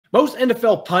Most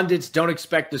NFL pundits don't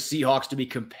expect the Seahawks to be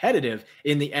competitive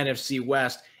in the NFC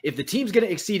West. If the team's going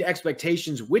to exceed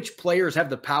expectations, which players have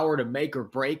the power to make or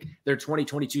break their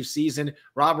 2022 season?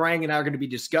 Rob Rang and I are going to be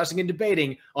discussing and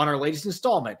debating on our latest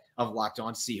installment of Locked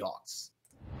On Seahawks.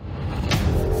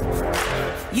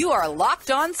 You are Locked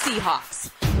On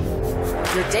Seahawks,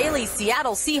 your daily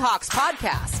Seattle Seahawks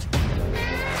podcast.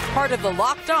 Part of the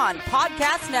Locked On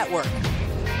Podcast Network,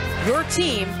 your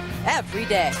team every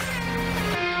day.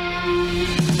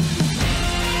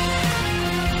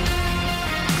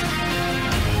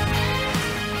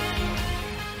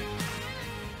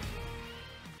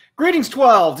 Greetings,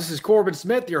 12. This is Corbin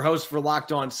Smith, your host for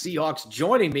Locked On Seahawks.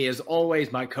 Joining me, as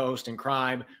always, my co-host in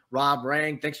crime, Rob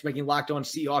Rang. Thanks for making Locked On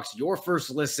Seahawks your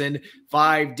first listen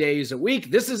 5 days a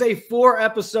week. This is a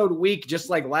 4-episode week, just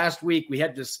like last week. We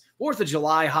had this 4th of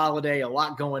July holiday, a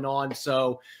lot going on,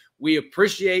 so we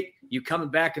appreciate you coming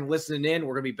back and listening in.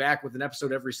 We're going to be back with an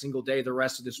episode every single day the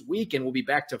rest of this week, and we'll be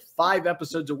back to 5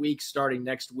 episodes a week starting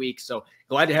next week. So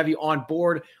glad to have you on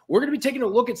board. We're going to be taking a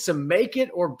look at some make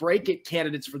it or break it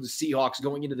candidates for the Seahawks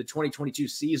going into the 2022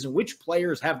 season. Which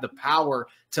players have the power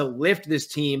to lift this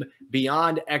team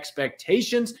beyond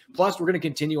expectations? Plus, we're going to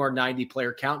continue our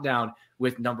 90-player countdown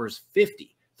with numbers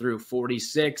 50 through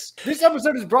 46. This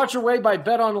episode is brought your way by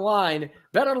BetOnline.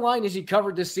 BetOnline has you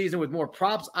covered this season with more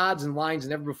props, odds, and lines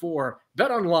than ever before.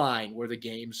 BetOnline, where the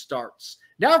game starts.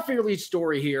 Now for your lead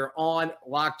story here on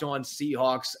Locked On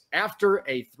Seahawks. After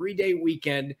a 3-day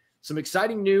weekend, some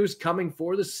exciting news coming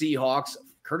for the Seahawks,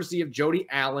 courtesy of Jody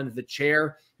Allen, the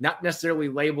chair, not necessarily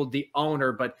labeled the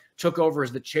owner, but took over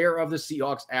as the chair of the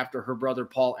Seahawks after her brother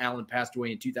Paul Allen passed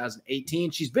away in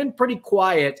 2018. She's been pretty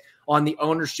quiet on the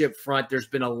ownership front. There's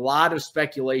been a lot of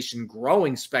speculation,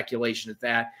 growing speculation at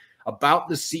that, about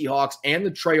the Seahawks and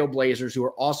the Trailblazers, who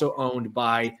are also owned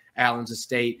by Allen's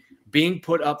estate, being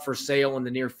put up for sale in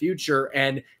the near future.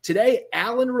 And today,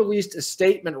 Allen released a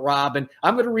statement, Rob, and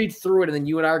I'm going to read through it, and then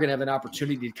you and I are going to have an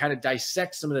opportunity to kind of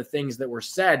dissect some of the things that were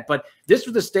said. But this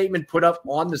was a statement put up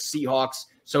on the Seahawks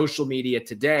social media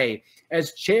today.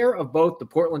 As chair of both the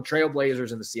Portland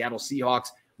Trailblazers and the Seattle Seahawks,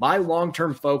 my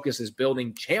long-term focus is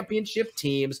building championship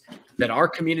teams that our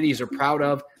communities are proud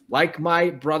of. Like my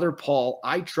brother Paul,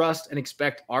 I trust and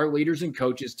expect our leaders and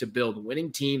coaches to build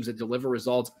winning teams that deliver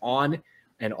results on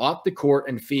and off the court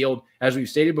and field. As we've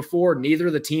stated before, neither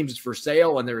of the teams is for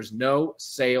sale, and there is no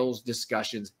sales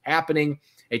discussions happening.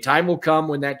 A time will come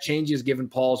when that changes, given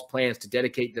Paul's plans to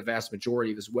dedicate the vast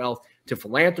majority of his wealth to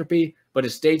philanthropy, but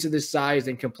estates of this size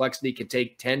and complexity can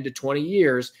take 10 to 20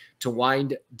 years to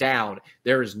wind down.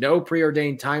 There is no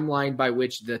preordained timeline by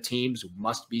which the teams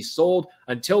must be sold.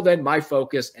 Until then, my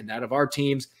focus and that of our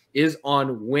teams is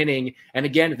on winning. And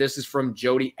again, this is from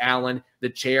Jody Allen, the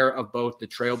chair of both the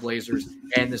Trailblazers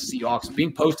and the Seahawks,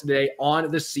 being posted today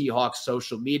on the Seahawks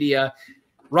social media.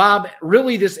 Rob,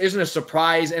 really, this isn't a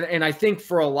surprise. And I think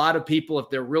for a lot of people, if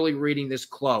they're really reading this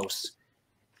close,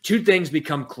 2 things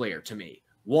become clear to me.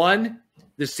 1,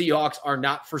 the Seahawks are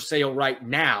not for sale right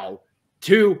now.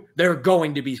 2, they're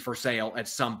going to be for sale at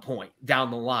some point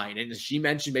down the line. And as she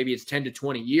mentioned, maybe it's 10 to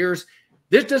 20 years.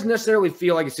 This doesn't necessarily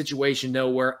feel like a situation, though,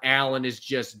 where Allen is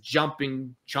just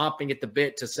chomping at the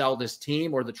bit to sell this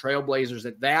team, or the Trailblazers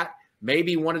at that.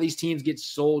 Maybe one of these teams gets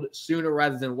sold sooner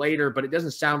rather than later, but it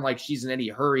doesn't sound like she's in any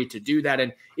hurry to do that.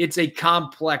 And it's a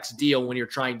complex deal when you're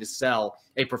trying to sell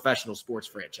a professional sports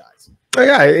franchise. Oh,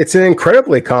 yeah, it's an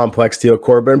incredibly complex deal,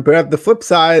 Corbin. But at the flip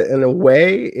side, in a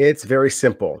way, it's very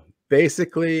simple.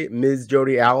 Basically, Ms.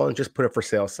 Jody Allen just put a for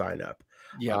sale sign up.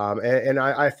 Yeah, and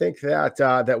I think that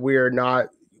that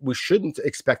we shouldn't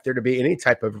expect there to be any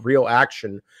type of real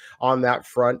action on that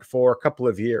front for a couple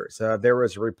of years. There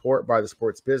was a report by the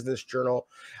Sports Business Journal,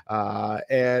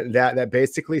 and that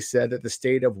basically said that the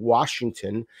state of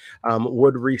Washington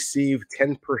would receive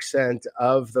 10%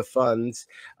 of the funds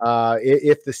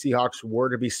if the Seahawks were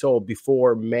to be sold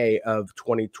before May of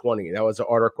 2020. That was an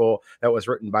article that was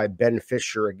written by Ben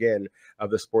Fisher, again, of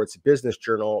the Sports Business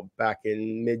Journal, back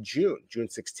in mid-June, June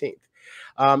 16th.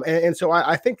 And so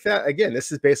I think that, again,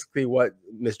 this is basically what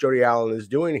Miss Jody Allen is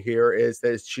doing here, is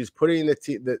that she's putting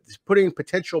putting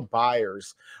potential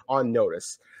buyers on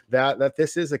notice that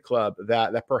this is a club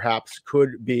that perhaps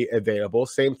could be available.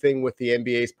 Same thing with the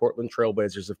NBA's Portland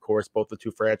Trailblazers, of course, both the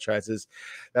 2 franchises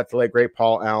that the late great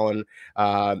Paul Allen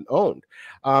owned.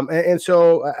 And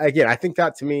so again, I think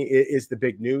that to me is the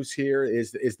big news here,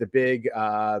 is the big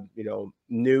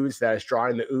news that is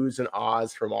drawing the oohs and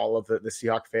ahs from all of the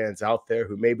Seahawks fans out there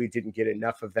who maybe didn't get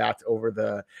enough of that over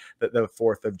the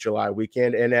 4th of July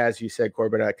weekend. And as you said,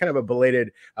 Corbin, kind of a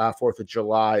belated 4th of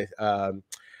July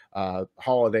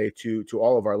holiday to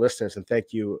all of our listeners. And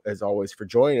thank you, as always, for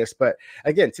joining us. But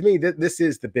again, to me, this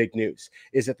is the big news,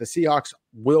 is that the Seahawks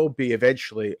will be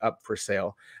eventually up for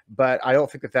sale. But I don't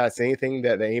think that that's anything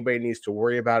that anybody needs to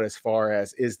worry about as far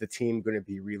as is the team going to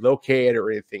be relocated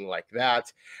or anything like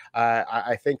that.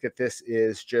 I think that this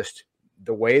is just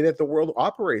the way that the world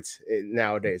operates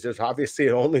nowadays. There's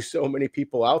obviously only so many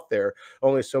people out there,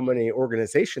 only so many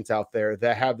organizations out there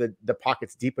that have the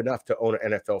pockets deep enough to own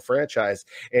an NFL franchise.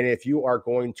 And if you are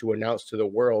going to announce to the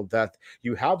world that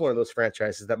you have one of those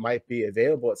franchises that might be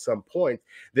available at some point,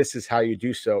 this is how you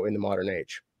do so in the modern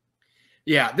age.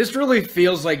 Yeah, this really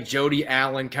feels like Jody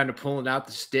Allen kind of pulling out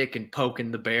the stick and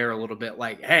poking the bear a little bit,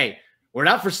 like, hey, we're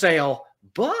not for sale,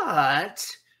 but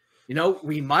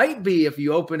we might be if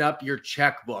you open up your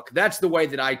checkbook. That's the way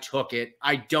that I took it.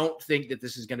 I don't think that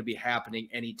this is going to be happening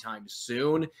anytime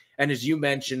soon. And as you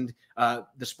mentioned,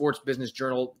 the Sports Business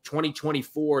Journal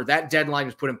 2024, that deadline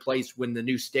was put in place when the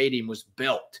new stadium was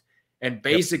built. And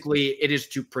basically, it is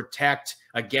to protect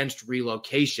against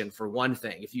relocation, for one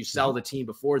thing. If you sell the team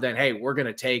before then, hey, we're going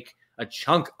to take a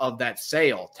chunk of that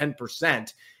sale,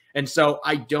 10%. And so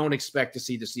I don't expect to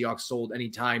see the Seahawks sold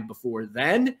anytime before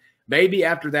then. Maybe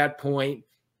after that point,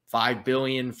 $5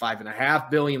 billion, $5.5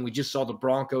 billion. We just saw the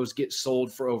Broncos get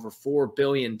sold for over $4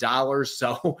 billion.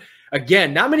 So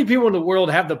again, not many people in the world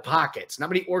have the pockets. Not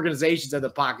many organizations have the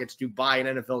pockets to buy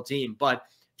an NFL team. But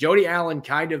Jody Allen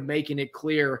kind of making it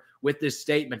clear with this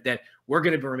statement that we're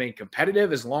going to remain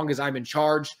competitive as long as I'm in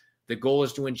charge. The goal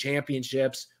is to win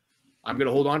championships. I'm going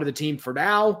to hold on to the team for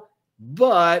now,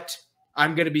 but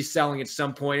I'm going to be selling at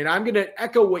some point. And I'm going to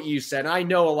echo what you said. I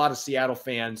know a lot of Seattle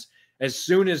fans, as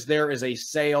soon as there is a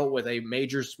sale with a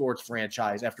major sports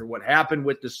franchise after what happened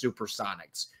with the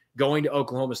Supersonics going to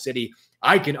Oklahoma City,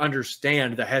 I can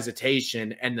understand the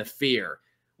hesitation and the fear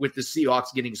with the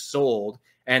Seahawks getting sold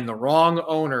and the wrong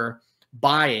owner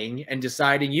buying and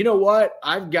deciding, you know what,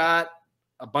 I've got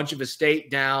a bunch of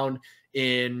estate down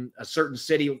in a certain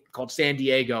city called San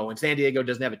Diego, and San Diego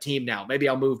doesn't have a team now. Maybe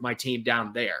I'll move my team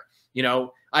down there.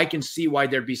 I can see why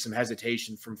there'd be some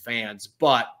hesitation from fans,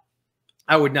 but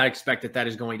I would not expect that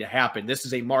is going to happen. This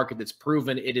is a market that's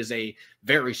proven. It is a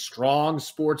very strong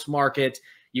sports market.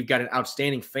 You've got an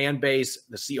outstanding fan base.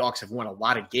 The Seahawks have won a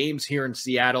lot of games here in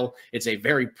Seattle. It's a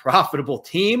very profitable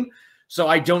team. So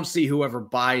I don't see whoever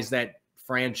buys that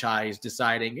franchise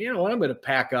deciding, you know what, I'm going to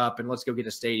pack up and let's go get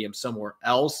a stadium somewhere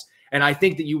else. And I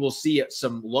think that you will see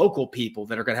some local people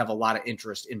that are going to have a lot of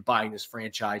interest in buying this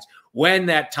franchise when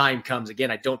that time comes.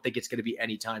 Again, I don't think it's going to be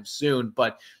anytime soon,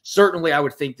 but certainly I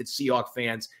would think that Seahawks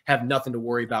fans have nothing to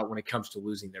worry about when it comes to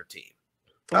losing their team.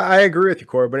 I agree with you,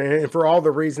 Corbin, and for all the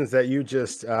reasons that you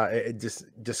just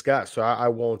discussed. So I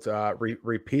won't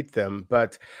repeat them,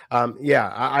 but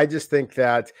I just think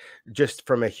that just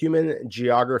from a human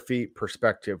geography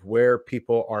perspective, where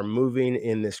people are moving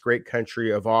in this great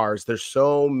country of ours, there's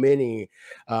so many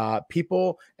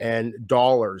people and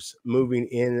dollars moving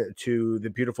into the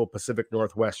beautiful Pacific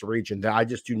Northwest region that I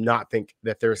just do not think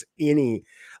that there's any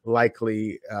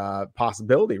likely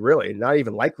possibility, really, not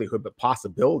even likelihood, but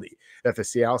possibility that the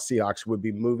Seattle Seahawks would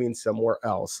be moving somewhere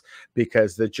else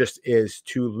because that just is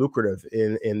too lucrative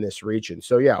in this region.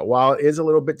 So yeah, while it is a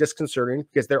little bit disconcerting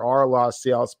because there are a lot of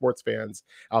Seattle sports fans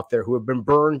out there who have been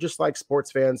burned just like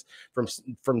sports fans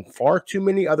from far too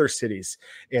many other cities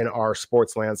in our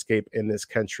sports landscape in this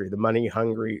country, the money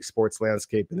hungry sports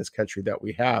landscape in this country that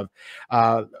we have.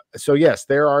 So yes,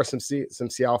 there are some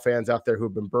Seattle fans out there who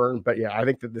have been burned, but yeah, I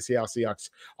think that the Seattle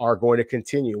Seahawks are going to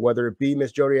continue, whether it be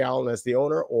Miss Jody Allen as the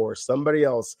owner or somebody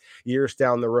else years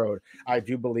down the road. I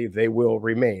do believe they will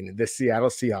remain the Seattle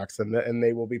Seahawks, and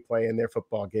they will be playing their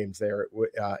football games there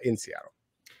in Seattle.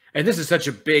 And this is such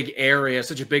a big area,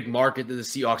 such a big market that the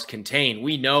Seahawks contain.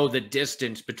 We know the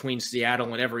distance between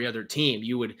Seattle and every other team.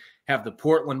 You would have the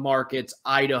Portland markets,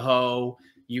 Idaho.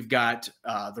 You've got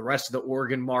the rest of the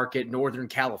Oregon market, Northern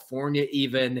California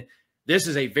even. This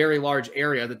is a very large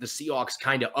area that the Seahawks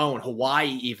kind of own,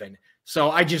 Hawaii even.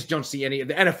 So I just don't see any.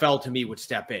 The NFL to me would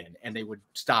step in and they would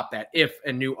stop that. If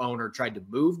a new owner tried to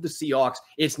move the Seahawks,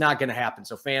 it's not going to happen.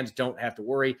 So fans don't have to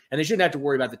worry, and they shouldn't have to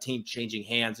worry about the team changing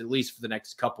hands, at least for the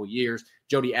next couple years.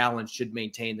 Jody Allen should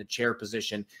maintain the chair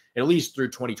position at least through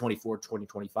 2024,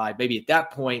 2025. Maybe at that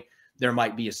point, there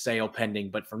might be a sale pending,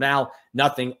 but for now,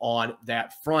 nothing on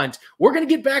that front. We're going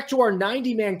to get back to our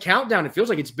 90-man countdown. It feels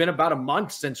like it's been about a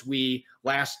month since we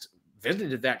last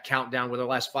visited that countdown with our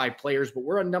last 5 players, but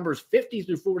we're on numbers 50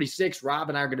 through 46. Rob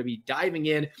and I are going to be diving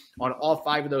in on all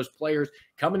 5 of those players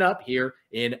coming up here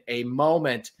in a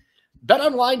moment.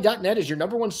 BetOnline.net is your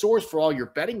number one source for all your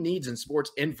betting needs and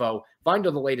sports info. Find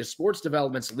all the latest sports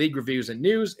developments, league reviews, and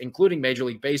news, including Major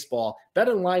League Baseball.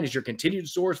 BetOnline is your continued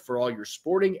source for all your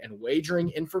sporting and wagering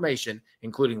information,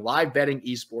 including live betting,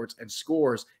 esports, and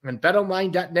scores. And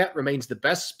BetOnline.net remains the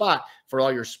best spot for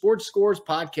all your sports scores,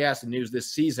 podcasts, and news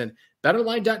this season.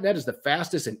 BetOnline.net is the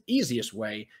fastest and easiest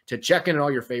way to check in on all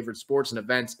your favorite sports and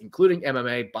events, including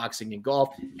MMA, boxing, and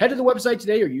golf. Head to the website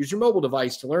today or use your mobile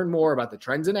device to learn more about the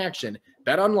trends in action.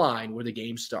 BetOnline, where the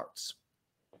game starts.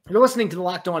 You're listening to the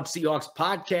Locked On Seahawks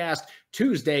podcast,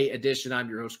 Tuesday edition. I'm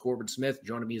your host, Corbin Smith.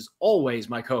 Joining me as always,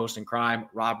 my co-host in crime,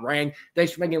 Rob Rang.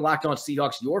 Thanks for making Locked On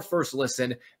Seahawks your first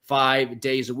listen 5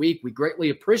 days a week. We greatly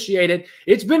appreciate it.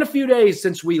 It's been a few days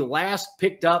since we last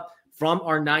picked up from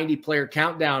our 90-player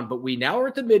countdown, but we now are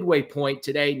at the midway point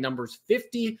today, numbers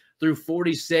 50 through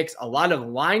 46. A lot of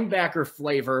linebacker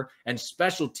flavor and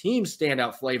special team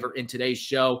standout flavor in today's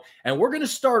show. And we're going to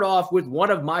start off with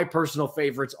one of my personal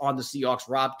favorites on the Seahawks,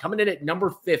 Rob, coming in at number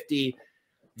 50,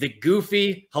 the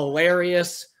goofy,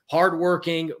 hilarious,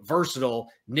 hardworking,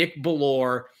 versatile Nick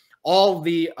Bellore. All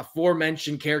the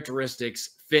aforementioned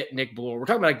characteristics fit Nick Bellore. We're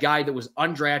talking about a guy that was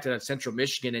undrafted at Central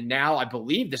Michigan, and now I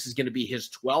believe this is going to be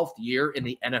his 12th year in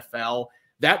the NFL.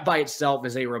 That by itself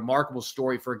is a remarkable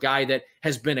story for a guy that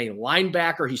has been a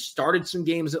linebacker. He started some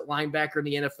games at linebacker in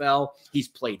the NFL. He's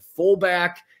played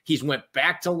fullback. He's went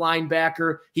back to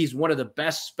linebacker. He's one of the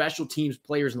best special teams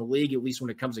players in the league, at least when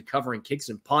it comes to covering kicks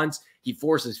and punts. He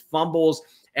forces fumbles,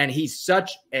 and he's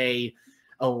such a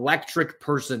electric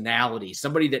personality,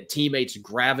 somebody that teammates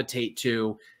gravitate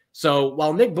to. So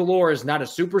while Nick Bellore is not a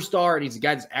superstar, and he's a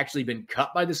guy that's actually been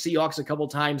cut by the Seahawks a couple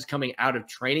times coming out of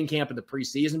training camp in the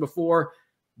preseason before,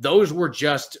 those were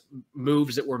just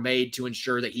moves that were made to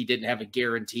ensure that he didn't have a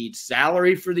guaranteed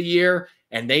salary for the year,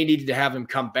 and they needed to have him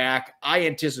come back. I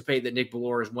anticipate that Nick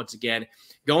Bellore is once again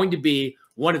going to be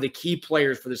one of the key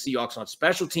players for the Seahawks on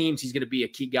special teams. He's going to be a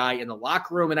key guy in the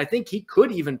locker room, and I think he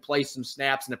could even play some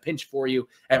snaps in a pinch for you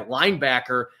at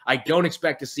linebacker. I don't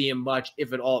expect to see him much,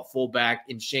 if at all, at fullback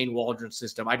in Shane Waldron's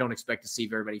system. I don't expect to see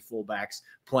very many fullbacks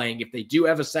playing. If they do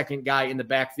have a second guy in the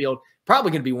backfield, probably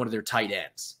going to be one of their tight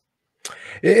ends.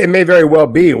 It may very well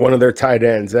be one of their tight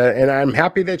ends. And I'm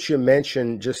happy that you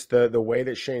mentioned just the way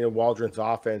that Shane Waldron's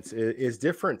offense is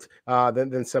different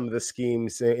than some of the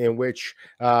schemes in which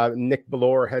Nick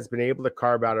Bellore has been able to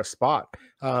carve out a spot.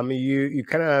 You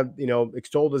kind of,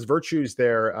 extolled his virtues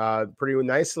there pretty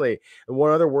nicely. And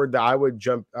one other word that I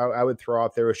would throw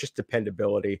out there is just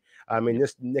dependability. I mean,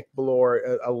 this Nick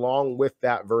Bellore, along with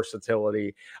that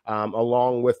versatility,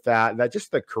 along with that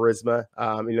just the charisma,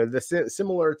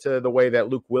 similar to the way that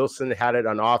Luke Wilson had it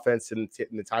on offense in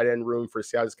the tight end room for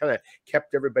Seattle, just kind of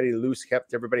kept everybody loose,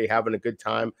 kept everybody having a good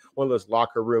time. One of those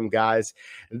locker room guys.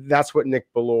 That's what Nick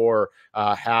Bellore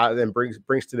has and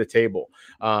brings to the table.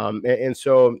 And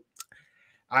so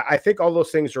I think all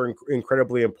those things are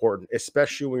incredibly important,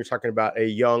 especially when you're talking about a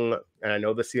young, and I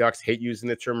know the Seahawks hate using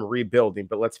the term rebuilding,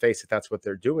 but let's face it, that's what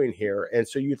they're doing here. And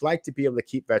so you'd like to be able to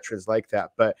keep veterans like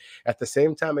that. But at the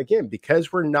same time, again,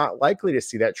 because we're not likely to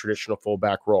see that traditional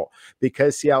fullback role,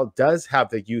 because Seattle does have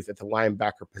the youth at the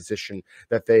linebacker position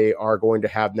that they are going to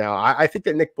have now, I think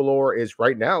that Nick Bellore is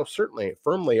right now certainly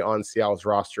firmly on Seattle's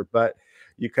roster. But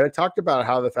you kind of talked about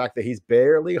how the fact that he's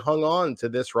barely hung on to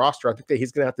this roster, I think that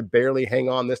he's going to have to barely hang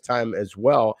on this time as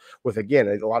well, with, again,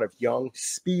 a lot of young,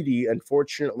 speedy,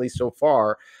 unfortunately so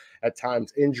far, at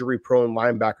times injury-prone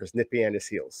linebackers nipping at his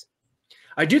heels.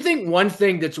 I do think one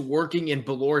thing that's working in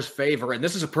Bellore's favor, and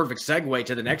this is a perfect segue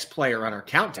to the next player on our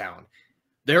countdown,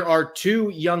 there are two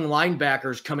young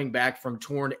linebackers coming back from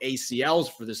torn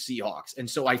ACLs for the Seahawks. And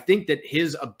so I think that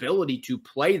his ability to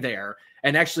play there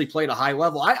and actually play at a high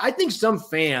level, I think some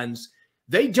fans,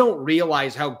 they don't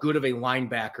realize how good of a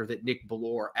linebacker that Nick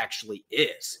Bellore actually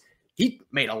is. He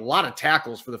made a lot of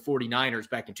tackles for the 49ers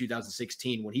back in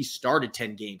 2016 when he started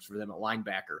 10 games for them at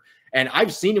linebacker. And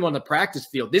I've seen him on the practice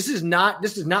field. This does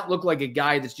not look like a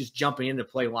guy that's just jumping in to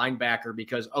play linebacker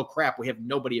because, oh crap, we have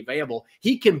nobody available.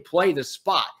 He can play the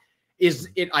spot. Is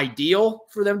it ideal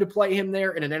for them to play him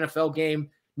there in an NFL game?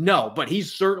 No, but he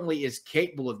certainly is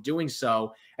capable of doing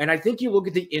so. And I think you look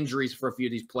at the injuries for a few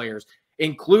of these players,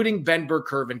 including Ben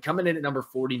Burr-Kirven coming in at number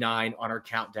 49 on our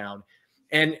countdown.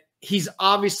 And he's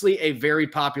obviously a very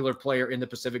popular player in the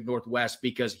Pacific Northwest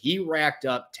because he racked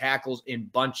up tackles in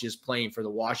bunches playing for the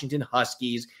Washington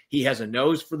Huskies. He has a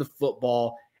nose for the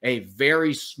football, a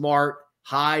very smart,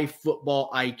 high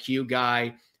football IQ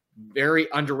guy, very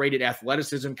underrated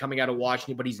athleticism coming out of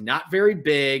Washington, but he's not very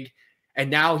big. And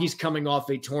now he's coming off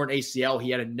a torn ACL. He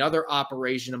had another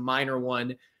operation, a minor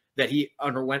one, that he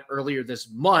underwent earlier this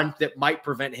month that might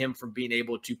prevent him from being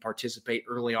able to participate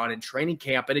early on in training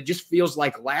camp. And it just feels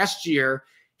like last year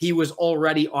he was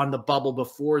already on the bubble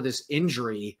before this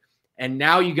injury. And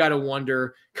now you got to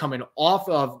wonder, coming off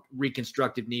of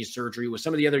reconstructive knee surgery with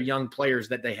some of the other young players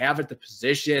that they have at the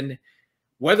position,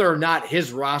 whether or not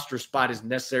his roster spot is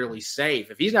necessarily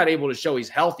safe. If he's not able to show he's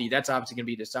healthy, that's obviously going to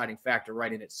be a deciding factor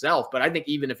right in itself. But I think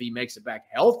even if he makes it back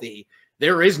healthy,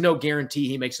 there is no guarantee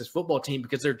he makes his football team,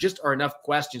 because there just are enough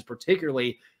questions,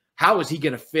 particularly how is he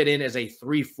going to fit in as a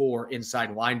 3-4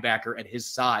 inside linebacker at his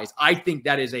size? I think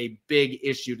that is a big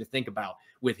issue to think about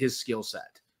with his skill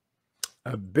set.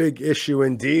 A big issue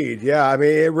indeed. Yeah, I mean,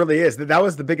 it really is. That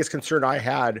was the biggest concern I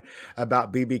had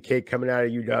about BBK coming out of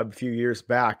UW a few years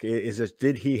back, is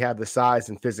did he have the size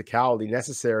and physicality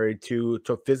necessary to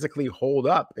physically hold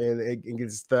up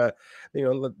against the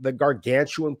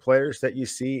gargantuan players that you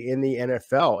see in the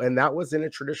NFL. And that was in a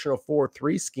traditional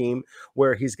 4-3 scheme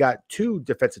where he's got two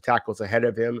defensive tackles ahead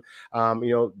of him,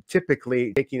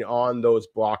 typically taking on those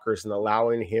blockers and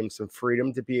allowing him some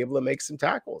freedom to be able to make some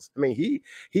tackles. I mean,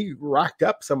 he rocked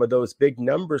up some of those big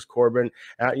numbers, Corbin,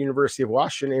 at University of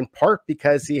Washington, in part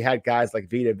because he had guys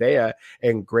like Vita Vea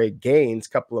and Greg Gaines, a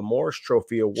couple of Morris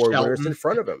Trophy Award winners in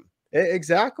front of him.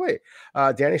 Exactly.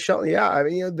 Danny Shelton. Yeah. I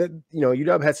mean,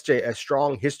 UW has such a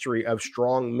strong history of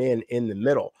strong men in the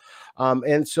middle.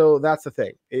 And so that's the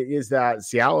thing, is that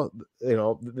Seattle,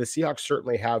 the Seahawks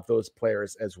certainly have those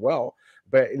players as well.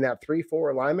 But in that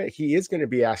 3-4 alignment, he is going to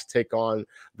be asked to take on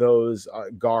those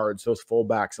guards, those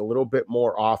fullbacks a little bit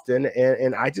more often.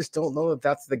 And I just don't know if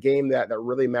that's the game that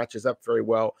really matches up very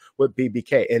well with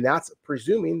BBK. And that's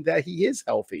presuming that he is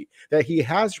healthy, that he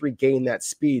has regained that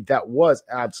speed that was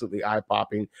absolutely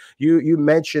eye-popping. You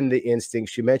mentioned the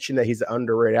instincts. You mentioned that he's an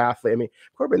underrated athlete. I mean,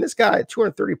 Corbin, this guy,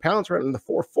 230 pounds, running the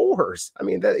 4.4s. I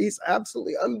mean, he's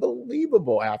absolutely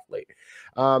unbelievable athlete.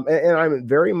 And I'm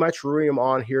very much rooting him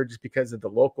on here just because of the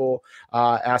local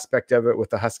aspect of it with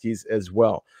the Huskies as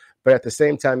well. But at the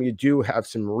same time, you do have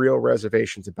some real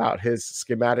reservations about his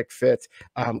schematic fit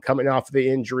coming off of the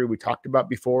injury we talked about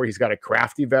before. He's got a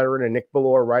crafty veteran and Nick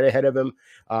Bellore right ahead of him.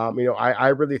 I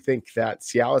really think that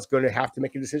Seattle is going to have to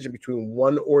make a decision between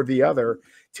one or the other.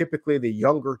 Typically, the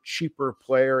younger, cheaper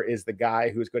player is the guy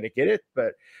who's going to get it.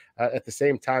 But at the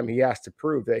same time, he has to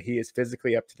prove that he is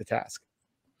physically up to the task.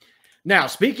 Now,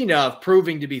 speaking of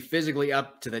proving to be physically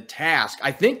up to the task,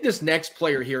 I think this next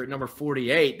player here at number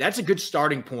 48, that's a good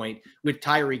starting point with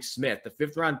Tyreek Smith, the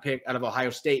 5th-round pick out of Ohio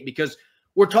State, because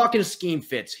we're talking scheme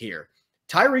fits here.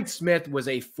 Tyreek Smith was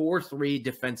a 4-3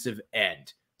 defensive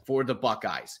end for the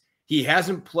Buckeyes. He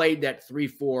hasn't played that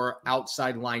 3-4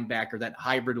 outside linebacker, that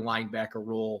hybrid linebacker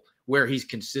role where he's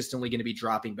consistently going to be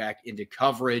dropping back into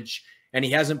coverage, and he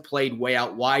hasn't played way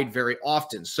out wide very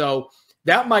often. So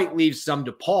that might leave some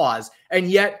to pause. And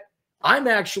yet I'm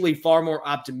actually far more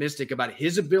optimistic about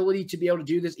his ability to be able to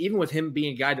do this, even with him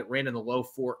being a guy that ran in the low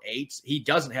 4.8s. He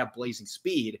doesn't have blazing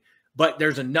speed, but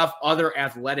there's enough other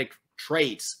athletic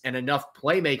traits and enough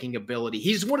playmaking ability.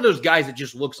 He's one of those guys that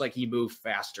just looks like he moved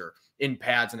faster in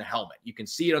pads and a helmet. You can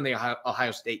see it on the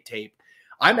Ohio State tape.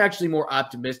 I'm actually more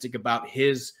optimistic about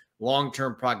his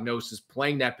long-term prognosis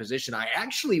playing that position. I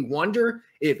actually wonder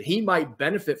if he might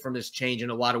benefit from this change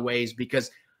in a lot of ways, because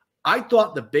I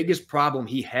thought the biggest problem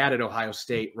he had at Ohio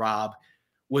State, Rob,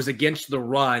 was against the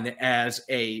run as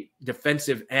a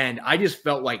defensive end. I just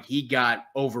felt like he got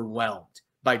overwhelmed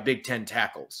by Big Ten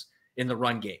tackles in the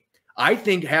run game. I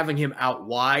think having him out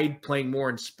wide, playing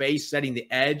more in space, setting the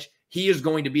edge, he is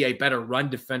going to be a better run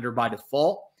defender by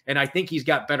default. And I think he's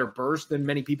got better burst than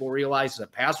many people realize as a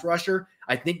pass rusher.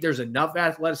 I think there's enough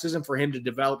athleticism for him to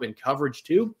develop in coverage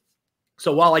too.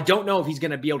 So while I don't know if he's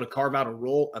going to be able to carve out a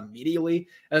role immediately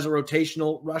as a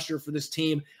rotational rusher for this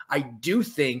team, I do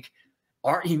think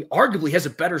he arguably has a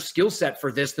better skill set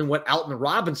for this than what Alton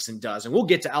Robinson does. And we'll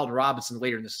get to Alton Robinson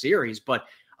later in the series, but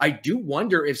I do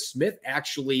wonder if Smith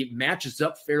actually matches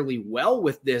up fairly well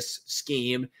with this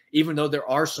scheme, even though there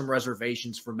are some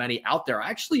reservations for many out there. I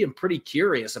actually am pretty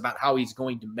curious about how he's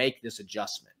going to make this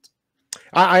adjustment.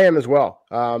 I am as well.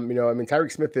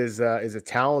 Tyreek Smith is a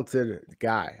talented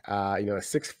guy.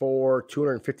 6'4",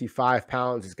 255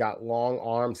 pounds. He's got long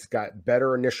arms. He's got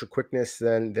better initial quickness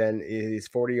than his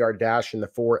 40-yard dash in the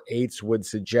 4.8s would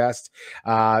suggest.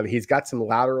 He's got some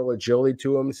lateral agility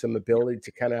to him, some ability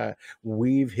to kind of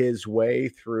weave his way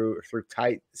through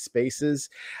tight spaces.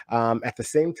 At the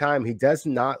same time, he does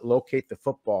not locate the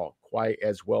football quite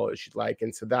as well as you'd like.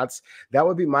 And so that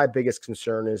would be my biggest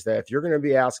concern, is that if you're going to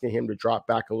be asking him to drop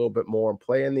back a little bit more and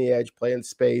play in the edge, play in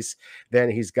space,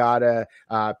 then he's got to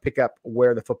pick up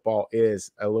where the football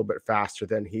is a little bit faster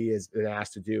than he has been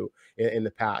asked to do in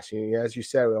the past. As you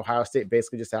said, Ohio State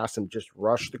basically just asked him to just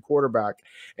rush the quarterback,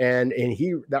 and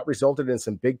that resulted in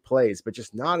some big plays, but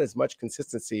just not as much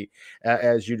consistency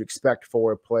as you'd expect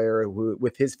for a player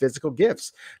with his physical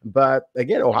gifts. But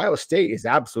again, Ohio State is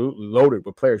absolutely loaded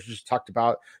with players. You just talked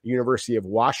about the University of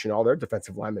Washington, all their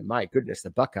defensive linemen. My goodness,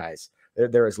 the Buckeyes,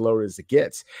 they're as loaded as it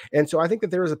gets. And so I think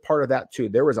that there is a part of that too.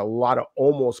 There was a lot of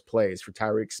almost plays for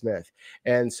Tyreek Smith.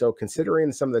 And so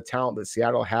considering some of the talent that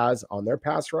Seattle has on their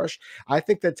pass rush, I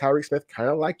think that Tyreek Smith, kind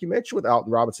of like you mentioned with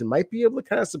Alton Robinson, might be able to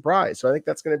kind of surprise. So I think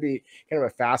that's going to be kind of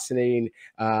a fascinating,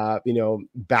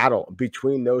 battle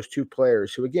between those two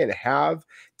players who, again, have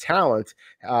talent,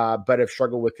 but have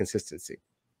struggled with consistency.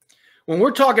 When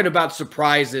we're talking about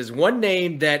surprises, one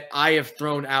name that I have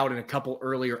thrown out in a couple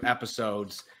earlier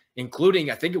episodes,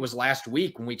 including, I think it was last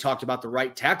week when we talked about the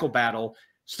right tackle battle,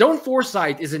 Stone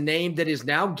Forsythe is a name that is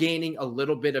now gaining a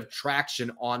little bit of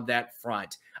traction on that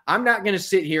front. I'm not going to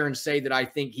sit here and say that I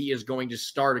think he is going to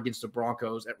start against the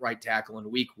Broncos at right tackle in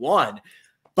week 1,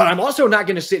 but I'm also not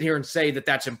going to sit here and say that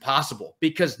that's impossible,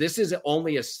 because this is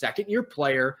only a second-year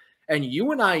player, and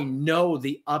you and I know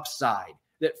the upside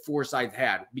that Forsythe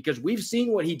had, because we've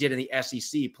seen what he did in the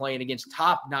SEC playing against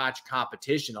top-notch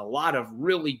competition, a lot of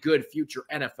really good future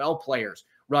NFL players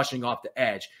rushing off the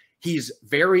edge. He's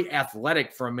very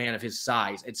athletic for a man of his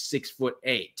size at 6'8",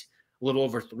 a little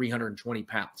over 320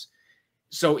 pounds.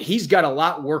 So he's got a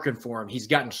lot working for him. He's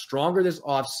gotten stronger this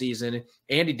offseason.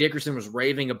 Andy Dickerson was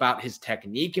raving about his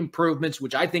technique improvements,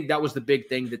 which I think that was the big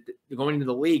thing that going into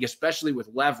the league, especially with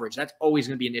leverage, that's always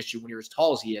going to be an issue when you're as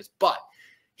tall as he is. But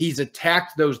he's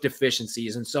attacked those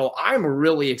deficiencies. And so I'm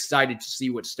really excited to see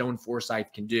what Stone Forsythe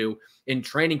can do in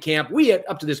training camp. We,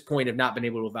 up to this point, have not been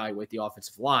able to evaluate the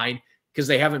offensive line because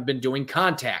they haven't been doing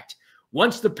contact.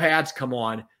 Once the pads come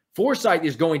on, Forsythe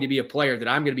is going to be a player that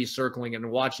I'm going to be circling and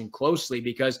watching closely,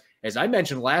 because, as I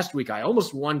mentioned last week, I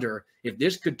almost wonder if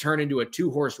this could turn into a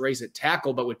two-horse race at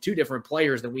tackle, but with two different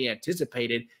players than we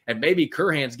anticipated, and maybe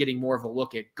Curhan's getting more of a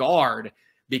look at guard,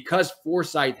 because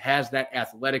Forsythe has that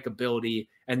athletic ability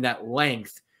and that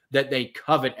length that they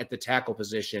covet at the tackle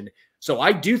position. So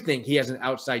I do think he has an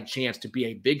outside chance to be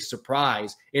a big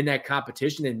surprise in that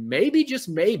competition, and maybe, just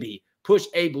maybe, push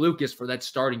Abe Lucas for that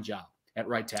starting job at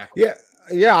right tackle.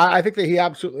 Yeah, I think that he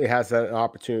absolutely has an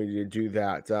opportunity to do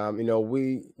that.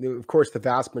 Of course, the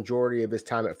vast majority of his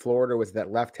time at Florida was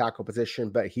that left tackle position,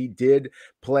 but he did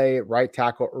play right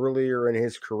tackle earlier in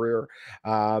his career.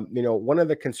 One of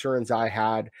the concerns I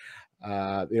had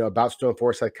about Stone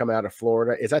Forsythe coming out of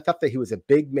Florida is I thought that he was a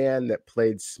big man that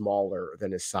played smaller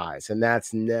than his size. And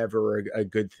that's never a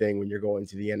good thing when you're going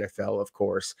to the NFL, of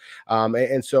course.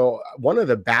 And so one of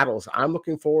the battles I'm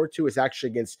looking forward to is actually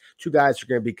against two guys who are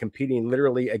going to be competing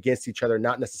literally against each other,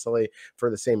 not necessarily for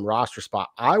the same roster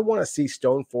spot. I want to see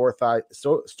Stone Forsythe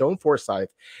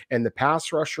and the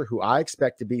pass rusher who I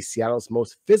expect to be Seattle's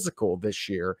most physical this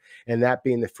year, and that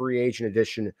being the free agent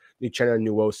addition, Uchenna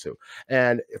Nwosu.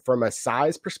 And from a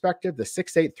size perspective, the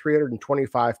 6'8",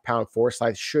 325-pound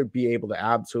Forsythe should be able to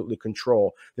absolutely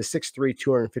control the 6'3",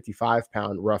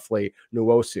 255-pound roughly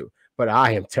Nwosu. But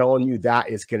I am telling you, that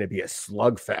is going to be a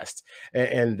slugfest.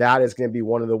 And that is going to be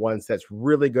one of the ones that's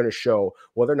really going to show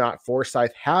whether or not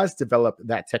Forsythe has developed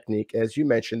that technique, as you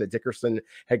mentioned, that Dickerson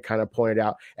had kind of pointed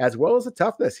out, as well as the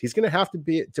toughness. He's going to have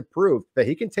to prove that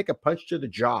he can take a punch to the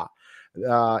jaw,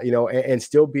 and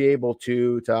still be able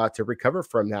to recover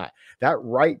from that. That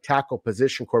right tackle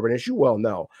position, Corbin, as you well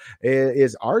know,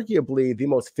 is arguably the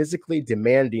most physically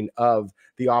demanding of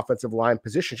the offensive line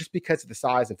position, just because of the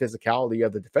size and physicality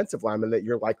of the defensive lineman that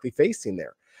you're likely facing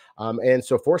there. And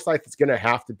so Forsythe is going to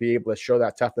have to be able to show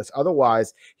that toughness.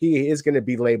 Otherwise, he is going to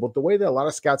be labeled the way that a lot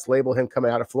of scouts label him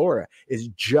coming out of Florida, is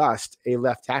just a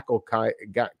left tackle kind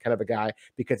of a guy,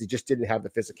 because he just didn't have the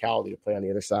physicality to play on the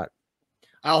other side.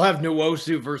 I'll have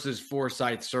Nwosu versus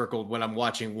Forsythe circled when I'm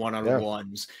watching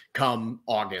one-on-ones come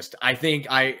August. I think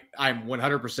I'm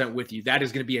 100% with you. That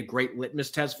is going to be a great litmus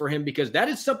test for him, because that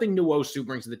is something Nwosu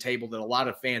brings to the table that a lot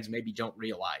of fans maybe don't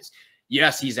realize.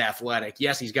 Yes, he's athletic.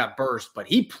 Yes, he's got burst, but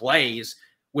he plays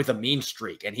with a mean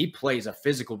streak, and he plays a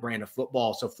physical brand of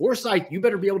football. So Forsythe, you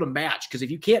better be able to match, because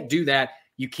if you can't do that,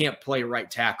 you can't play right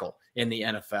tackle in the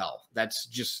NFL. That's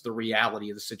just the reality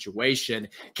of the situation.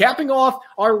 Capping off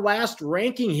our last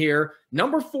ranking here,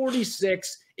 number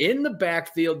 46 in the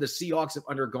backfield. The Seahawks have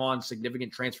undergone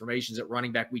significant transformations at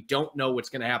running back. We don't know what's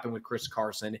going to happen with Chris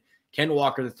Carson. Ken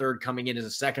Walker III coming in as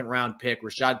a second-round pick,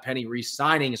 Rashad Penny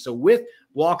re-signing. So with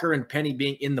Walker and Penny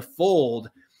being in the fold,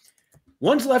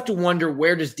 one's left to wonder,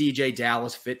 where does DeeJay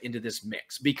Dallas fit into this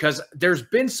mix? Because there's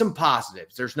been some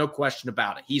positives. There's no question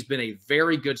about it. He's been a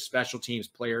very good special teams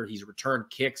player. He's returned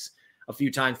kicks a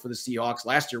few times for the Seahawks.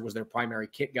 Last year was their primary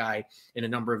kick guy in a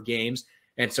number of games.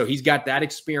 And so he's got that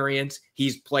experience.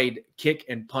 He's played kick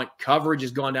and punt coverage,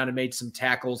 has gone down and made some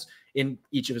tackles in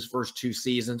each of his first 2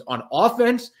 seasons. On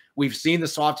offense, we've seen the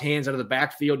soft hands out of the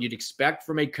backfield you'd expect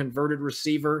from a converted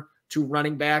receiver to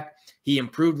running back. He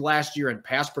improved last year in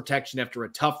pass protection after a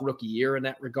tough rookie year in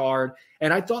that regard.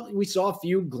 And I thought we saw a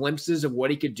few glimpses of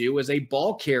what he could do as a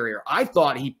ball carrier. I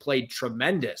thought he played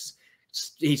tremendous.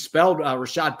 He spelled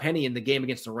Rashad Penny in the game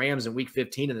against the Rams in week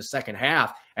 15 in the second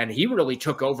half, and he really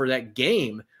took over that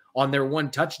game on their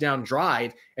 1 touchdown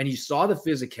drive. And you saw the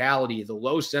physicality, the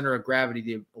low center of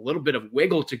gravity, a little bit of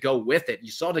wiggle to go with it.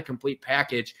 You saw the complete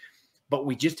package, but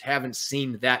we just haven't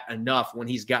seen that enough when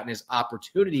he's gotten his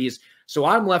opportunities. So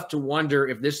I'm left to wonder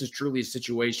if this is truly a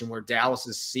situation where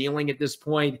Dallas's ceiling at this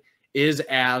point is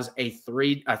as a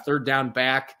third down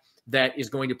back that is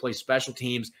going to play special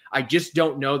teams. I just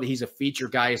don't know that he's a feature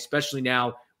guy, especially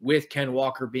now with Ken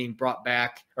Walker being brought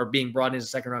back or being brought in as a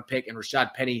second-round pick and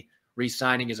Rashad Penny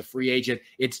re-signing as a free agent.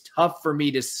 It's tough for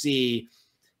me to see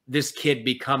this kid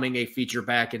becoming a feature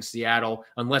back in Seattle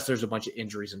unless there's a bunch of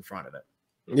injuries in front of it.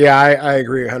 Yeah, I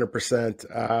agree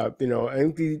 100%. You know, I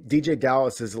think DeeJay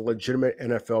Dallas is a legitimate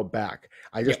NFL back.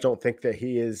 I just don't think that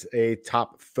he is a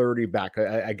top 30 back,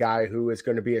 a guy who is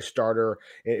going to be a starter,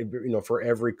 you know, for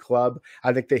every club.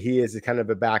 I think that he is a kind of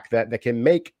a back that can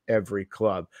make every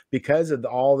club because of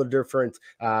all the different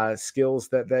skills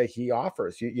that he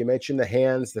offers. You mentioned the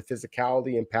hands, the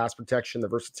physicality and pass protection, the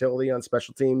versatility on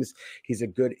special teams. He's a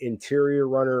good interior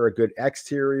runner, a good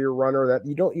exterior runner that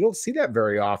you don't see that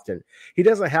very often. He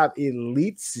doesn't have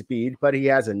elite speed, but he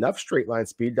has enough straight line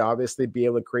speed to obviously be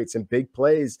able to create some big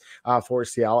plays for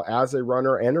Seattle as a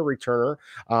runner and a returner,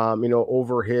 you know,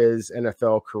 over his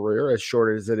NFL career, as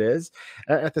short as it is.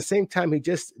 At the same time, he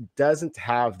just doesn't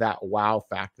have that wow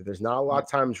factor. There's not a lot of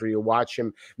times where you watch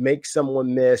him make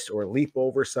someone miss or leap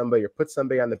over somebody or put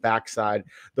somebody on the backside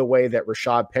the way that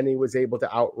Rashad Penny was able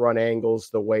to outrun angles,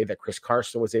 the way that Chris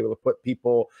Carson was able to put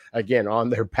people, again, on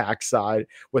their backside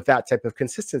with that type of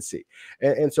consistency.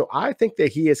 And so I think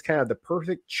that he is kind of the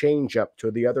perfect change up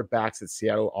to the other backs that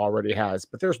Seattle already has.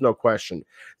 But there's no question.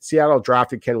 Seattle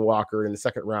drafted Ken Walker in the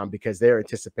second round because they're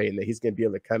anticipating that he's going to be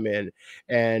able to come in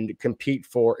and compete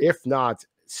for, if not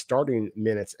starting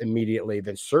minutes immediately,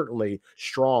 then certainly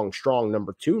strong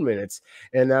number 2 minutes.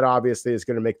 And that obviously is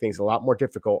going to make things a lot more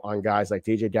difficult on guys like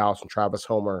DeeJay Dallas and Travis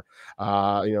Homer,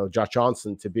 you know, Josh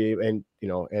Johnson to be, and, you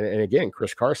know, and again,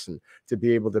 Chris Carson to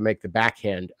be able to make the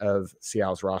backhand of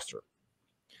Seattle's roster.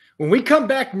 When we come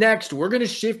back next, we're going to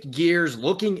shift gears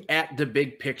looking at the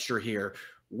big picture here.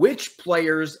 Which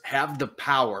players have the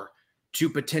power to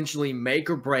potentially make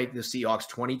or break the Seahawks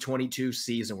 2022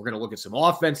 season? We're going to look at some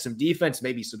offense, some defense,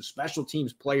 maybe some special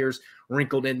teams players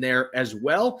wrinkled in there as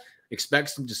well. Expect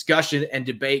some discussion and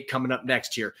debate coming up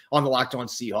next here on the Locked On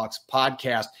Seahawks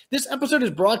podcast. This episode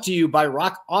is brought to you by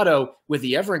Rock Auto. With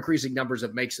the ever-increasing numbers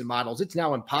of makes and models, it's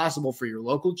now impossible for your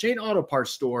local chain auto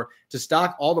parts store to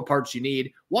stock all the parts you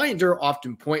need. Why endure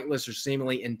often pointless or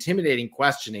seemingly intimidating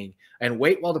questioning and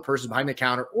wait while the person behind the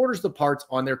counter orders the parts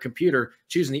on their computer,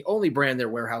 choosing the only brand their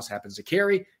warehouse happens to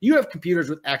carry? You have computers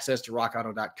with access to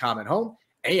rockauto.com at home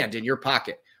and in your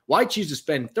pocket. Why choose to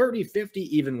spend 30,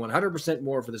 50, even 100%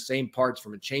 more for the same parts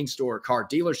from a chain store or car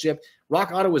dealership?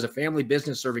 Rock Auto is a family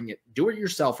business serving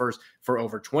do-it-yourselfers for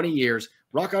over 20 years.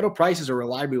 Rock Auto prices are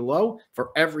reliably low for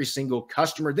every single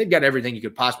customer. They've got everything you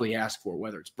could possibly ask for,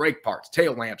 whether it's brake parts,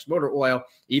 tail lamps, motor oil,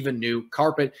 even new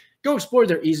carpet. Go explore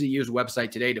their easy-to-use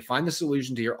website today to find the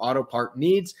solution to your auto part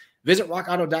needs. Visit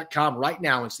rockauto.com right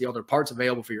now and see all their parts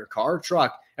available for your car or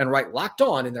truck, and write Locked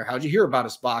On in their How'd You Hear About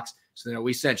Us box so they know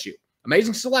we sent you.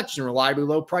 Amazing selection, reliably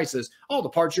low prices, all the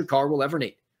parts your car will ever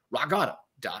need.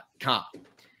 rockauto.com.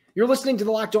 You're listening to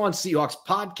the Locked On Seahawks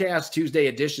podcast, Tuesday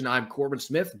edition. I'm Corbin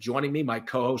Smith. Joining me, my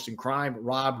co-host in crime,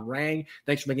 Rob Rang.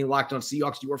 Thanks for making Locked On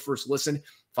Seahawks your first listen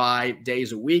 5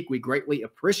 days a week. We greatly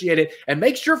appreciate it. And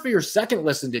make sure for your second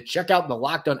listen to check out the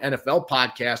Locked On NFL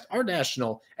podcast. Our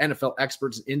national NFL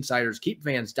experts and insiders keep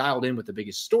fans dialed in with the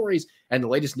biggest stories and the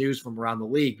latest news from around the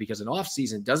league, because an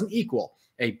offseason doesn't equal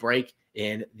a break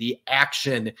in the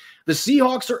action. The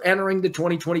Seahawks are entering the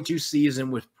 2022 season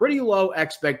with pretty low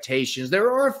expectations. There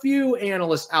are a few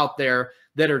analysts out there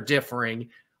that are differing.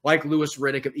 like Louis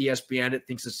Riddick of ESPN, that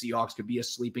thinks the Seahawks could be a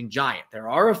sleeping giant. There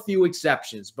are a few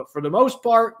exceptions, but for the most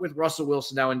part, with Russell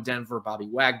Wilson now in Denver, Bobby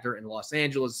Wagner in Los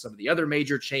Angeles, some of the other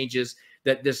major changes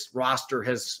that this roster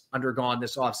has undergone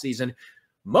this offseason,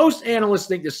 most analysts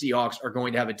think the Seahawks are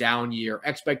going to have a down year.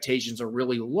 Expectations are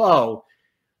really low.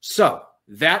 So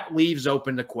that leaves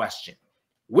open the question,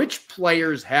 which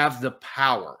players have the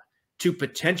power to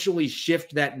potentially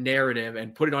shift that narrative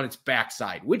and put it on its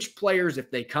backside? Which players,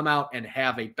 if they come out and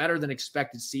have a better than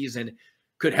expected season,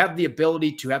 could have the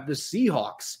ability to have the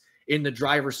Seahawks in the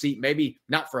driver's seat, maybe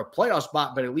not for a playoff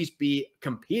spot, but at least be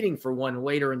competing for one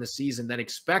later in the season than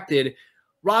expected?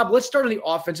 Rob, let's start on the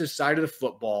offensive side of the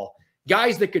football.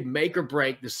 Guys that could make or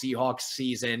break the Seahawks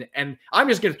season. And I'm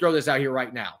just going to throw this out here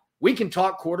right now. We can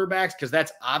talk quarterbacks because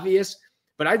that's obvious,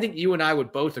 but I think you and I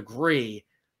would both agree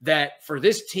that for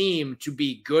this team to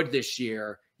be good this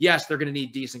year, yes, they're going to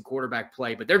need decent quarterback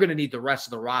play, but they're going to need the rest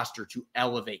of the roster to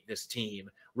elevate this team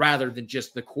rather than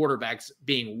just the quarterbacks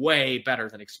being way better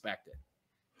than expected.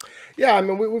 Yeah, I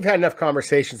mean, we've had enough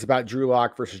conversations about Drew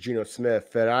Lock versus Geno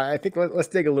Smith that I think let's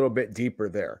dig a little bit deeper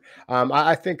there.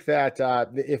 I think that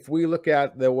if we look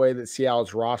at the way that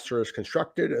Seattle's roster is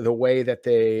constructed, the way that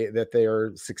they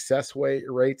are success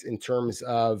rates in terms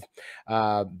of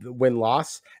the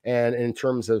win-loss and in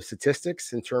terms of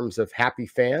statistics, in terms of happy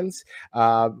fans,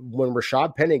 when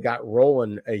Rashad Penny got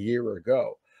rolling a year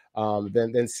ago,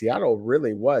 then Seattle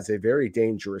really was a very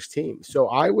dangerous team. So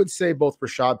I would say both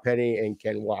Rashad Penny and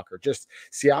Ken Walker, just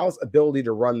Seattle's ability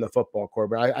to run the football,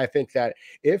 Corbin. I think that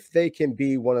if they can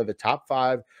be one of the top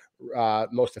 5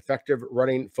 most effective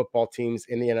running football teams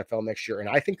in the NFL next year, and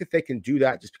I think that they can do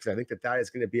that just because I think that that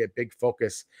is going to be a big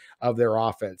focus of their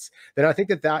offense, then I think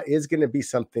that that is going to be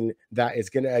something that is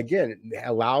going to, again,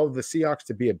 allow the Seahawks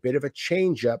to be a bit of a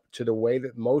change up to the way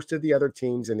that most of the other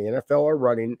teams in the NFL are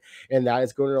running, and that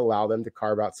is going to allow them to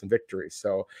carve out some victories.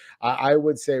 So I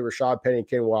would say Rashad Penny and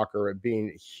Ken Walker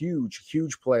being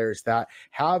huge players that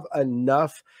have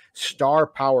enough star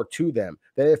power to them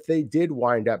that if they did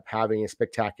wind up having a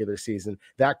spectacular season,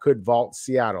 that could vault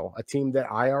Seattle, a team that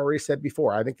I already said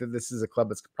before. I think that this is a club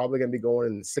that's probably going to be going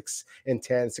in 6-10,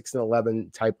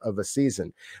 6-11 type of a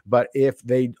season. But if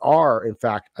they are, in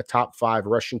fact, a top 5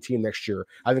 rushing team next year,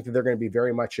 I think that they're going to be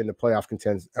very much in the playoff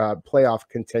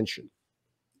contention.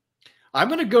 I'm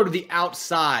going to go to the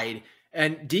outside.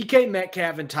 And DK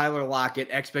Metcalf and Tyler Lockett,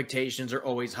 expectations are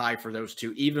always high for those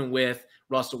two, even with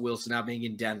Russell Wilson now being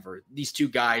in Denver. These two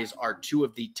guys are 2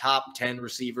 of the top 10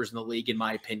 receivers in the league, in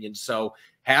my opinion. So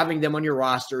having them on your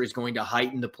roster is going to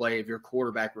heighten the play of your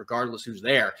quarterback, regardless who's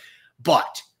there.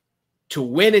 But to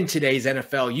win in today's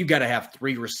NFL, you got to have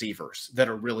 3 receivers that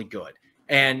are really good.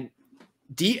 And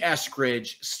D.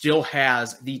 Eskridge still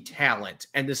has the talent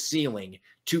and the ceiling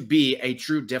to be a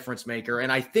true difference maker.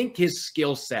 And I think his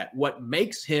skill set, what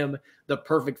makes him the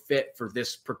perfect fit for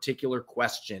this particular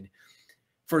question,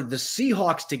 for the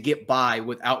Seahawks to get by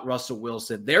without Russell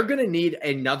Wilson, they're going to need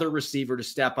another receiver to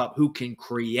step up who can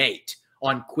create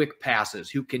on quick passes,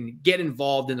 who can get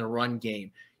involved in the run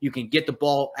game. You can get the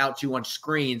ball out to on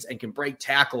screens and can break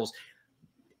tackles.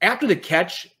 After the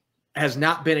catch has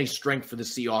not been a strength for the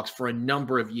Seahawks for a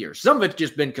number of years. Some of it's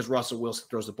just been because Russell Wilson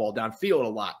throws the ball downfield a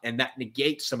lot, and that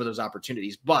negates some of those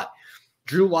opportunities. But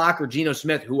Drew Lock or Geno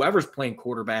Smith, whoever's playing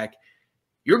quarterback,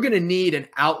 you're going to need an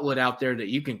outlet out there that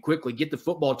you can quickly get the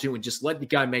football to and just let the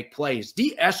guy make plays.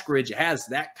 D. Eskridge has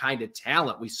that kind of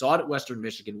talent. We saw it at Western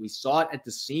Michigan. We saw it at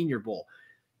the Senior Bowl.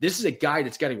 This is a guy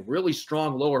that's got a really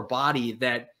strong lower body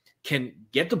that can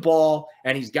get the ball,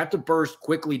 and he's got the burst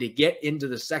quickly to get into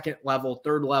the second level,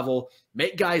 third level,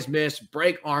 make guys miss,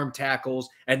 break arm tackles,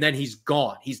 and then he's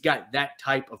gone. He's got that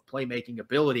type of playmaking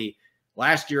ability.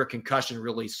 Last year, a concussion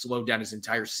really slowed down his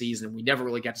entire season. We never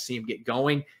really got to see him get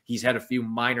going. He's had a few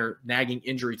minor nagging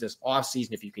injuries this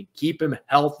offseason. If you can keep him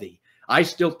healthy, I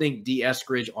still think D.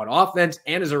 Eskridge on offense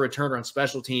and as a returner on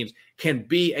special teams can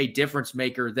be a difference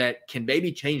maker that can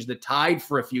maybe change the tide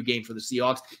for a few games for the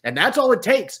Seahawks. And that's all it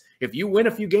takes. If you win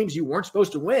a few games you weren't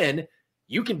supposed to win,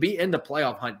 you can be in the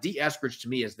playoff hunt. D. Eskridge, to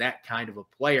me, is that kind of a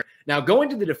player. Now, going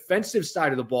to the defensive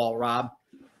side of the ball, Rob,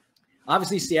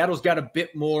 obviously, Seattle's got a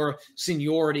bit more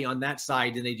seniority on that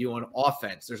side than they do on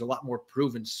offense. There's a lot more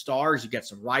proven stars. You got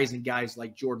some rising guys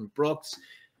like Jordan Brooks.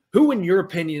 Who, in your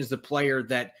opinion, is the player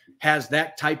that has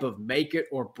that type of make it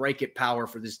or break it power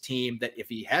for this team that if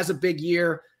he has a big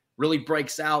year, really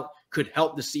breaks out, could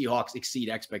help the Seahawks exceed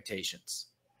expectations?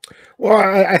 Well,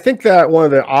 I think that one of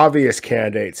the obvious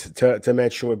candidates to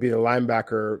mention would be the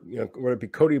linebacker, whether it be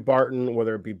Cody Barton,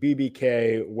 whether it be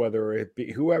BBK, whether it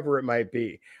be whoever it might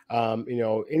be.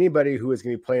 Anybody who is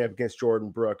going to be playing up against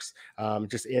Jordan Brooks,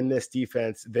 just in this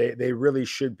defense, they really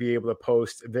should be able to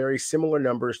post very similar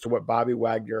numbers to what Bobby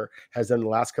Wagner has done the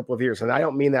last couple of years. And I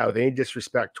don't mean that with any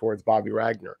disrespect towards Bobby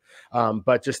Wagner,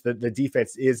 but just the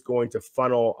defense is going to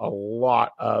funnel a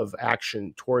lot of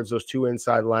action towards those two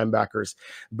inside linebackers.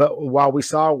 But while we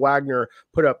saw Wagner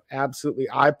put up absolutely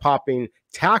eye-popping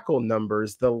tackle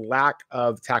numbers, the lack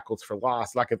of tackles for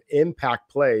loss, lack of impact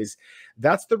plays,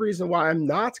 that's the reason why I'm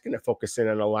not going to focus in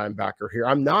on a linebacker here.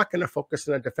 I'm not going to focus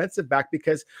on a defensive back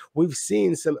because we've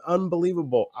seen some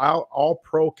unbelievable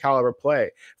all-pro caliber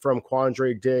play from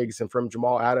Quandre Diggs and from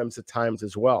Jamal Adams at times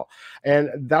as well. And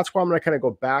that's why I'm going to kind of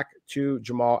go back to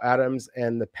Jamal Adams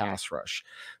and the pass rush.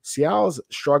 Seattle's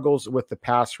struggles with the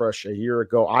pass rush a year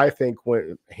ago, I think,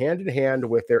 went hand in hand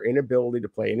with their inability to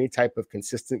play any type of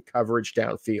consistent coverage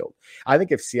downfield. I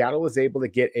think if Seattle is able to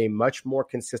get a much more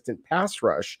consistent pass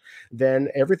rush, then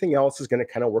everything else is going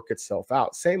to kind of work itself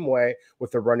out. Same way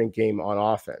with the running game on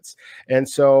offense. And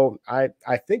so I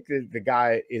think that the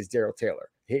guy is Darrell Taylor.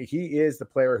 He is the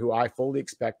player who I fully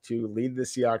expect to lead the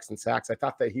Seahawks in sacks. I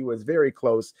thought that he was very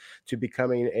close to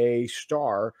becoming a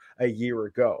star a year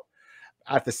ago.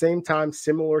 At the same time,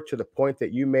 similar to the point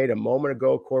that you made a moment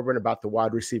ago, Corbin, about the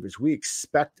wide receivers, we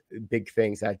expect big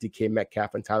things at DK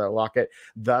Metcalf and Tyler Lockett.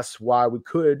 Thus, why we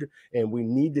could and we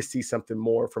need to see something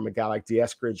more from a guy like D.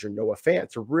 Eskridge or Noah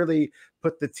Fant to really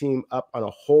put the team up on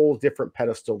a whole different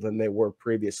pedestal than they were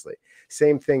previously.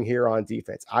 Same thing here on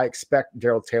defense. I expect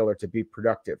Darrell Taylor to be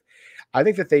productive. I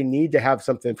think that they need to have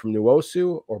something from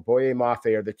Nwosu or Boye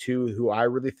Mafe are the two who I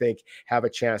really think have a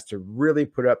chance to really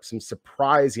put up some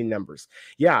surprising numbers.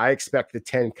 Yeah, I expect the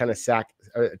 10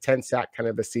 sack kind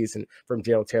of a season from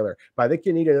Darrell Taylor, but I think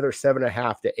you need another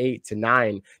 7.5 to 8 to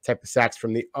 9 type of sacks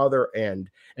from the other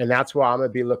end. And that's why I'm going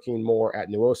to be looking more at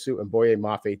Nwosu and Boye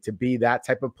Mafe to be that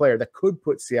type of player that could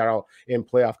put Seattle in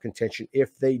playoff contention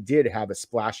if they did have a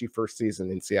splashy first season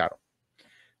in Seattle.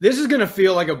 This is going to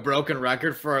feel like a broken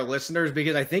record for our listeners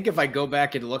because I think if I go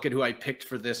back and look at who I picked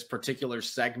for this particular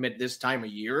segment this time a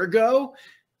year ago,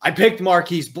 I picked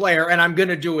Marquise Blair, and I'm going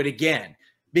to do it again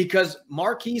because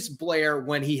Marquise Blair,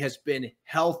 when he has been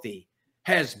healthy,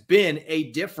 has been a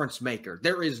difference maker.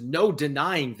 There is no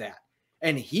denying that.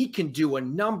 And he can do a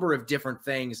number of different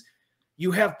things. You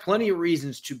have plenty of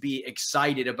reasons to be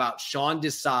excited about Sean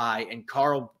Desai and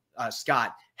Carl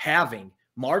Scott having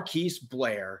Marquise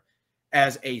Blair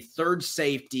as a third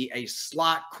safety, a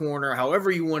slot corner,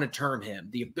 however you want to term him,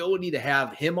 the ability to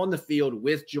have him on the field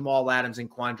with Jamal Adams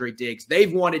and Quandre Diggs.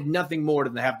 They've wanted nothing more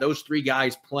than to have those three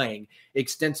guys playing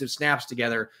extensive snaps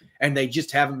together, and they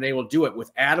just haven't been able to do it.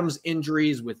 With Adams'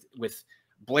 injuries, with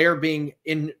Blair being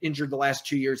injured the last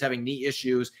 2 years, having knee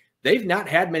issues, they've not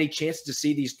had many chances to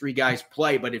see these three guys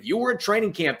play. But if you were at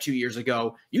training camp 2 years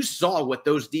ago, you saw what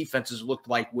those defenses looked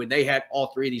like when they had all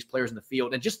three of these players in the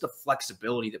field, and just the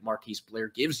flexibility that Marquise Blair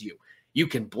gives you. You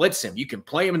can blitz him. You can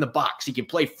play him in the box. He can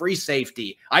play free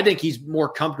safety. I think he's more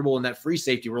comfortable in that free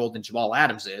safety role than Jamal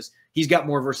Adams is. He's got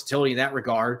more versatility in that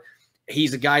regard.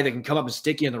 He's a guy that can come up and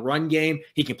stick you in the run game.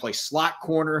 He can play slot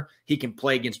corner. He can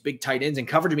play against big tight ends and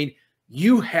coverage. I mean,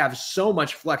 you have so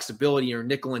much flexibility in your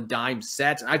nickel and dime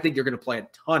sets. And I think you're going to play a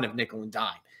ton of nickel and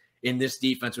dime in this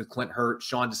defense with Clint Hurt,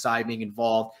 Sean Desai being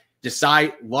involved.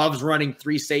 Desai loves running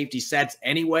three safety sets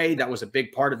anyway. That was a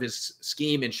big part of his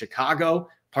scheme in Chicago.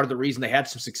 Part of the reason they had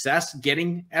some success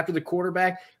getting after the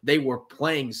quarterback, they were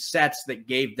playing sets that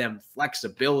gave them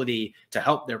flexibility to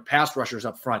help their pass rushers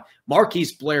up front.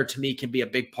 Marquise Blair, to me, can be a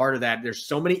big part of that. There's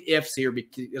so many ifs here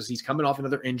because he's coming off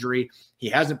another injury. He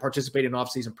hasn't participated in an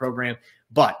offseason program,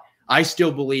 but I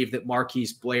still believe that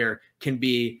Marquise Blair can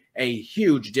be a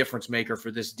huge difference maker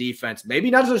for this defense. Maybe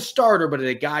not as a starter, but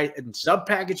a guy in sub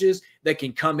packages that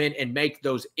can come in and make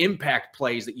those impact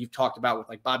plays that you've talked about with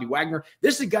like Bobby Wagner.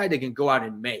 This is a guy that can go out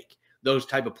and make those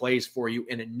type of plays for you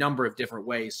in a number of different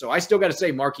ways. So I still got to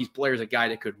say Marquise Blair is a guy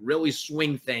that could really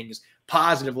swing things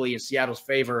positively in Seattle's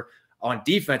favor on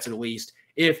defense, at least,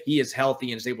 if he is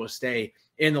healthy and is able to stay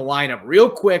in the lineup. Real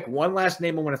quick, one last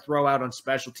name I want to throw out on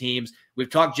special teams. We've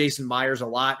talked Jason Myers a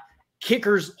lot.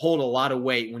 Kickers hold a lot of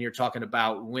weight when you're talking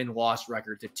about win-loss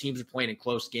records if teams are playing in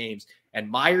close games. And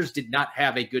Myers did not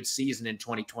have a good season in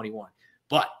 2021.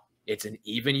 But it's an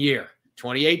even year.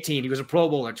 2018, he was a Pro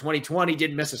Bowler. 2020,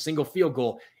 didn't miss a single field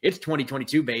goal. It's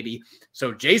 2022, baby.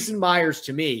 So Jason Myers,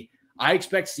 to me, I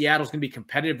expect Seattle's going to be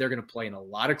competitive. They're going to play in a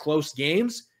lot of close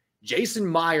games. Jason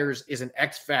Myers is an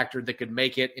X factor that could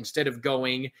make it, instead of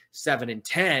going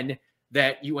 7-10,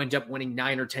 that you end up winning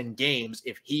 9 or 10 games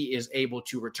if he is able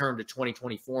to return to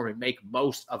 2020 form and make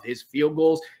most of his field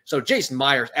goals. So Jason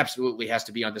Myers absolutely has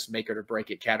to be on this make it or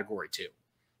break it category too.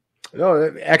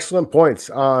 No, excellent points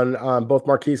on both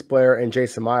Marquise Blair and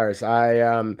Jason Myers.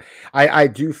 I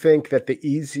do think that the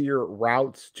easier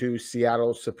route to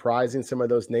Seattle surprising some of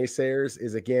those naysayers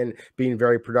is, again, being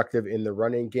very productive in the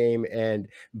running game and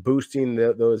boosting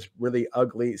those really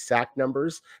ugly sack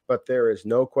numbers. But there is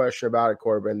no question about it,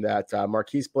 Corbin, that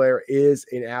Marquise Blair is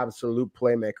an absolute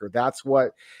playmaker. That's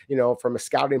what, from a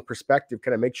scouting perspective,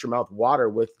 kind of makes your mouth water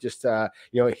with just,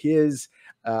 his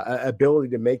ability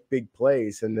to make big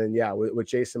plays. And then, with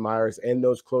Jason Myers and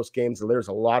those close games, there's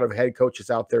a lot of head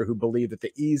coaches out there who believe that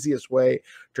the easiest way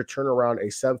to turn around a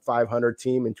sub 500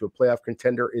 team into a playoff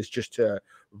contender is just to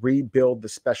rebuild the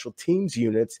special teams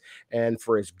units. And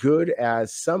for as good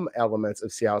as some elements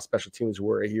of Seattle special teams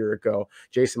were a year ago,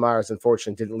 Jason Myers,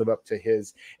 unfortunately, didn't live up to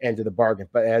his end of the bargain.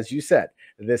 But as you said,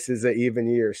 this is an even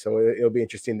year, so it'll be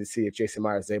interesting to see if Jason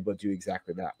Myers is able to do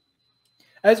exactly that.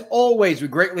 As always, we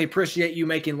greatly appreciate you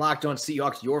making Locked On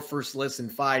Seahawks your first listen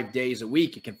 5 days a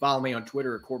week. You can follow me on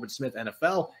Twitter at Corbin Smith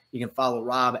NFL. You can follow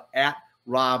Rob at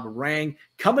Rob Rang.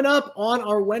 Coming up on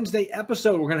our Wednesday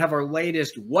episode, we're going to have our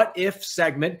latest What If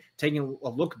segment, taking a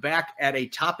look back at a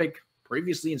topic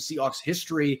previously in Seahawks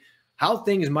history, how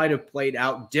things might have played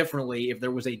out differently if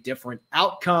there was a different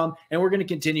outcome. And we're going to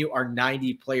continue our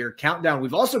 90-player countdown.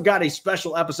 We've also got a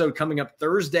special episode coming up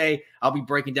Thursday. I'll be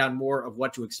breaking down more of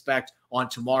what to expect on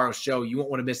tomorrow's show. You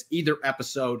won't want to miss either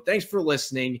episode. Thanks for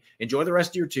listening. Enjoy the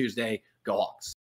rest of your Tuesday. Go Hawks.